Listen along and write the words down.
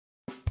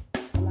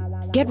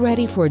Get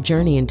ready for a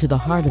journey into the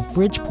heart of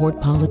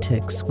Bridgeport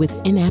politics with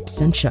In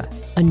Absentia,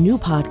 a new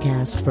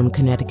podcast from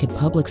Connecticut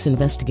Public's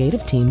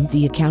investigative team,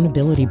 The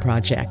Accountability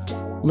Project.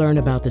 Learn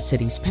about the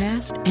city's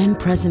past and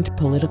present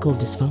political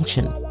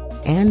dysfunction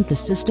and the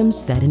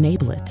systems that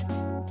enable it.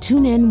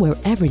 Tune in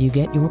wherever you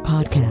get your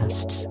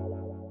podcasts.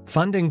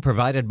 Funding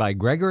provided by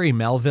Gregory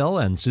Melville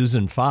and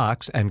Susan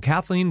Fox and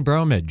Kathleen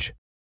Bromage.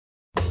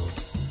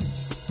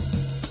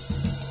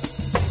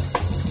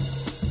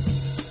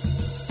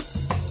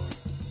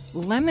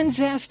 Lemon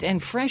zest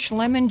and fresh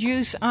lemon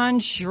juice on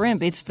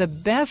shrimp. It's the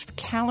best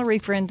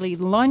calorie-friendly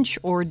lunch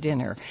or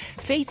dinner.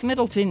 Faith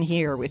Middleton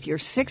here with your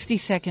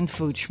 60-second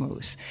food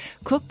schmooze.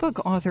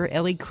 Cookbook author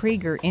Ellie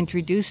Krieger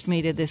introduced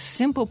me to this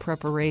simple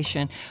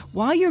preparation.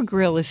 While your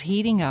grill is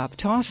heating up,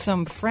 toss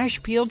some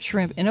fresh peeled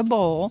shrimp in a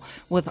bowl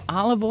with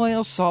olive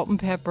oil, salt and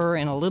pepper,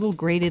 and a little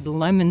grated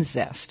lemon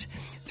zest.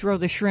 Throw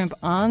the shrimp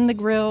on the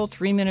grill,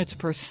 3 minutes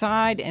per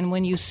side, and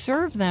when you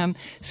serve them,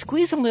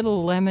 squeeze a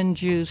little lemon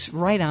juice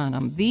right on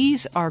them.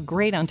 These are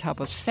great on top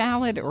of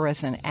salad or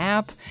as an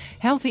app,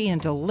 healthy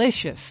and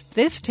delicious.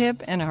 This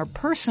tip and our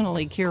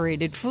personally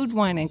curated food,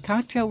 wine, and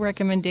cocktail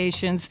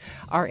recommendations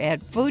are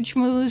at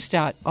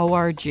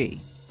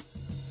foodschmooze.org.